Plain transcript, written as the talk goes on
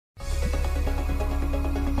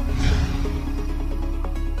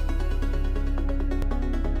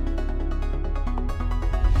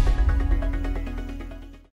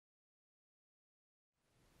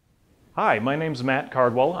Hi, my name's Matt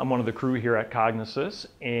Cardwell. I'm one of the crew here at Cognisys,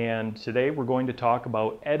 and today we're going to talk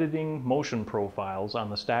about editing motion profiles on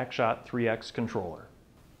the StackShot 3X controller.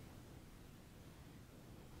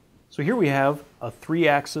 So here we have a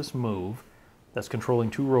 3-axis move that's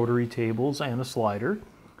controlling 2 rotary tables and a slider,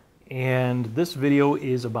 and this video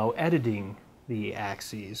is about editing the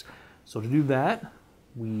axes. So to do that,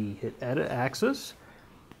 we hit Edit Axis,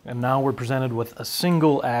 and now we're presented with a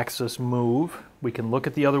single axis move. We can look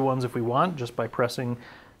at the other ones if we want just by pressing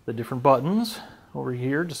the different buttons over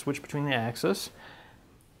here to switch between the axis.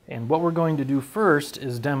 And what we're going to do first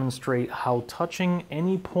is demonstrate how touching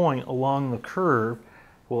any point along the curve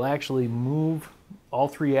will actually move all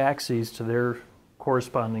 3 axes to their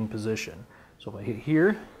corresponding position. So if I hit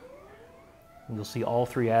here, you'll see all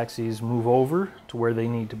 3 axes move over to where they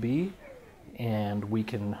need to be, and we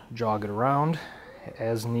can jog it around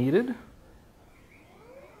as needed.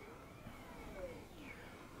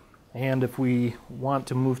 And if we want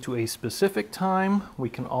to move to a specific time, we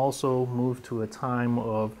can also move to a time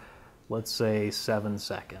of, let's say, 7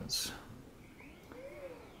 seconds.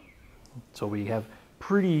 So we have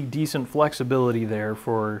pretty decent flexibility there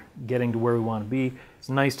for getting to where we want to be. It's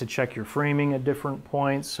nice to check your framing at different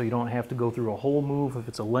points so you don't have to go through a whole move if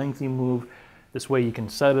it's a lengthy move. This way you can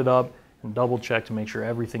set it up and double check to make sure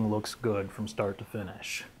everything looks good from start to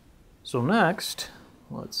finish. So next,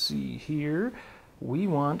 let's see here, we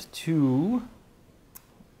want to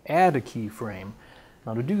add a keyframe.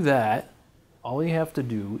 Now to do that, all you have to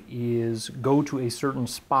do is go to a certain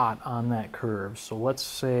spot on that curve. So let's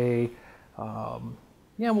say,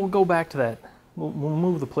 we'll go back to that, we'll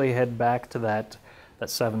move the playhead back to that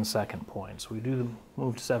 7-second point. So we do the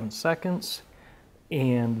move to 7 seconds,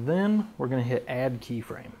 and then we're going to hit Add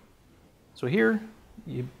Keyframe. So here,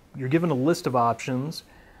 you're given a list of options.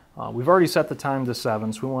 We've already set the time to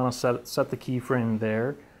 7, so we want to set the keyframe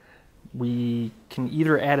there. We can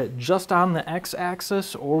either add it just on the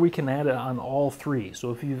x-axis, or we can add it on all 3.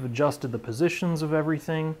 So if you've adjusted the positions of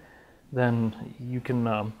everything, then you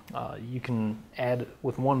can add,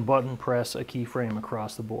 with one button press, a keyframe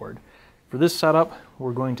across the board. For this setup,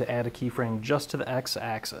 we're going to add a keyframe just to the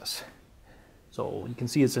x-axis. So you can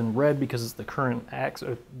see it's in red because it's the current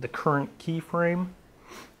keyframe.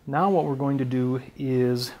 Now what we're going to do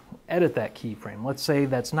is edit that keyframe. Let's say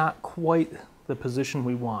that's not quite the position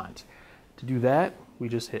we want. To do that, we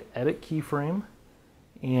just hit Edit Keyframe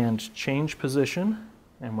and Change Position,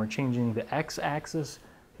 and we're changing the x-axis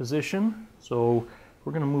position. So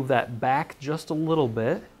we're going to move that back just a little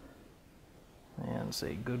bit and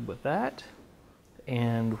say good with that.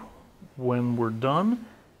 And when we're done,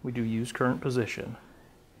 we do Use Current Position.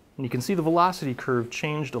 And you can see the velocity curve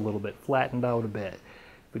changed a little bit, flattened out a bit.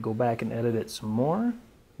 If we go back and edit it some more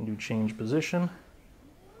and do Change Position,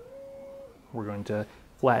 we're going to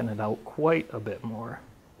flatten it out quite a bit more.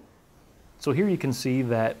 So here you can see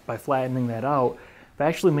that by flattening that out, I've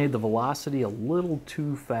actually made the velocity a little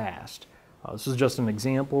too fast. This is just an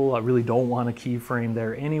example. I really don't want a keyframe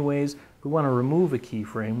there anyways. If we want to remove a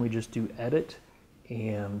keyframe, we just do Edit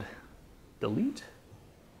and Delete,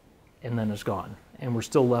 and then it's gone. And we're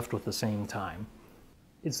still left with the same time.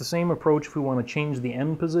 It's the same approach if we want to change the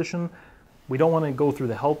end position. We don't want to go through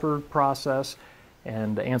the helper process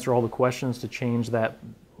and answer all the questions to change that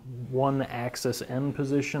one axis end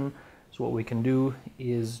position. So what we can do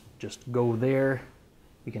is just go there.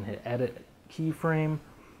 We can hit Edit Keyframe,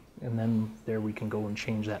 and then there we can go and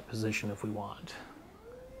change that position if we want.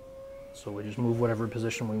 So we just move whatever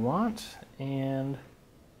position we want and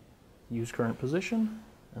use current position,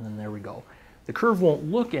 and then there we go. The curve won't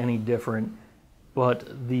look any different,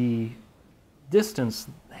 but the distance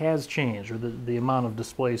has changed, or the amount of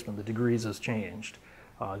displacement, the degrees has changed,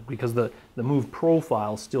 because the move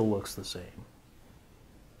profile still looks the same.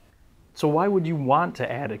 So why would you want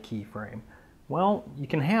to add a keyframe? Well, you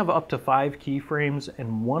can have up to 5 keyframes,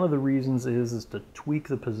 and one of the reasons is to tweak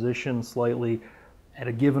the position slightly at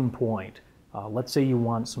a given point. Let's say you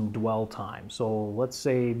want some dwell time. So let's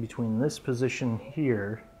say between this position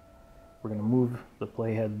here, we're going to move the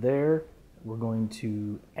playhead there. We're going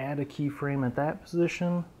to add a keyframe at that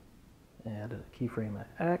position, add a keyframe at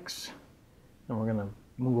X, and we're going to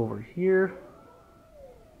move over here.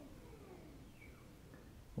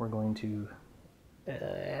 We're going to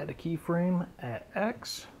add a keyframe at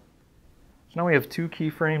X. So now we have 2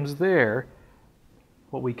 keyframes there.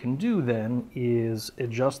 What we can do then is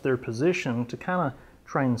adjust their position to kind of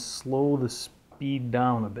try and slow the speed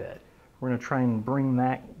down a bit. We're going to try and bring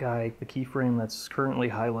that guy, the keyframe that's currently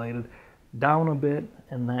highlighted, down a bit,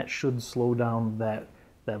 and that should slow down that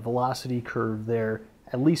velocity curve there,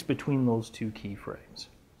 at least between those 2 keyframes.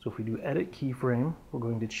 So if we do edit keyframe, we're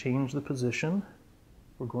going to change the position.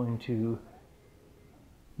 We're going to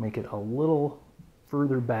make it a little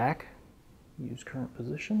further back. Use current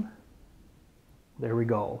position. There we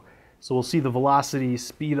go. So we'll see the velocity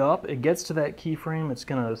speed up. It gets to that keyframe, it's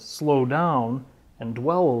going to slow down and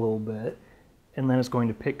dwell a little bit, and then it's going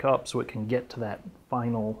to pick up so it can get to that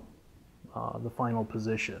final, the final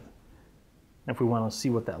position. And if we want to see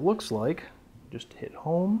what that looks like, just hit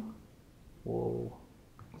home. We'll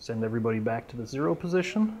send everybody back to the 0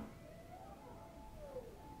 position.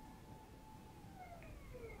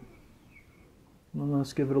 And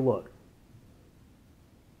let's give it a look.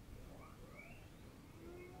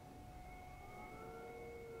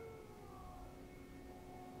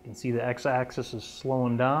 You can see the x-axis is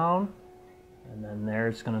slowing down, and then there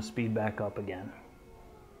it's going to speed back up again.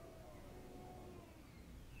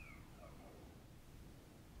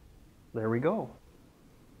 There we go.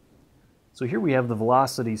 So here we have the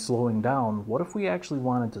velocity slowing down. What if we actually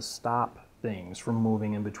wanted to stop things from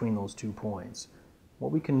moving in between those 2 points?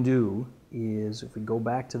 What we can do is, if we go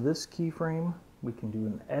back to this keyframe, we can do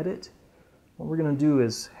an edit. What we're going to do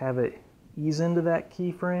is have it ease into that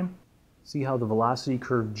keyframe. See how the velocity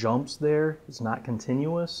curve jumps there? It's not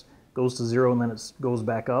continuous. Goes to 0 and then it goes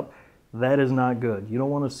back up. That is not good. You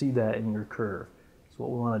don't want to see that in your curve. So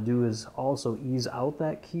what we want to do is also ease out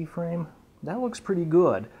that keyframe. That looks pretty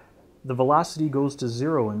good. The velocity goes to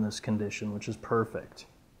 0 in this condition, which is perfect.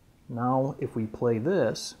 Now if we play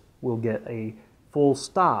this, we'll get a full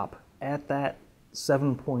stop at that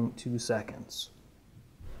 7.2 seconds.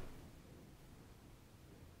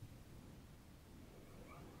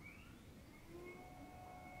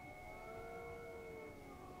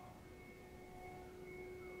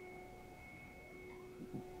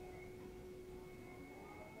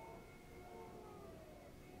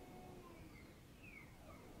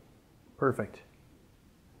 Perfect.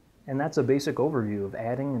 And that's a basic overview of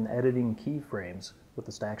adding and editing keyframes with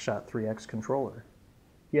the StackShot 3X controller.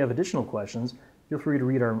 If you have additional questions, feel free to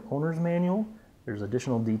read our owner's manual. There's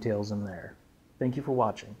additional details in there. Thank you for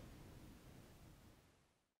watching.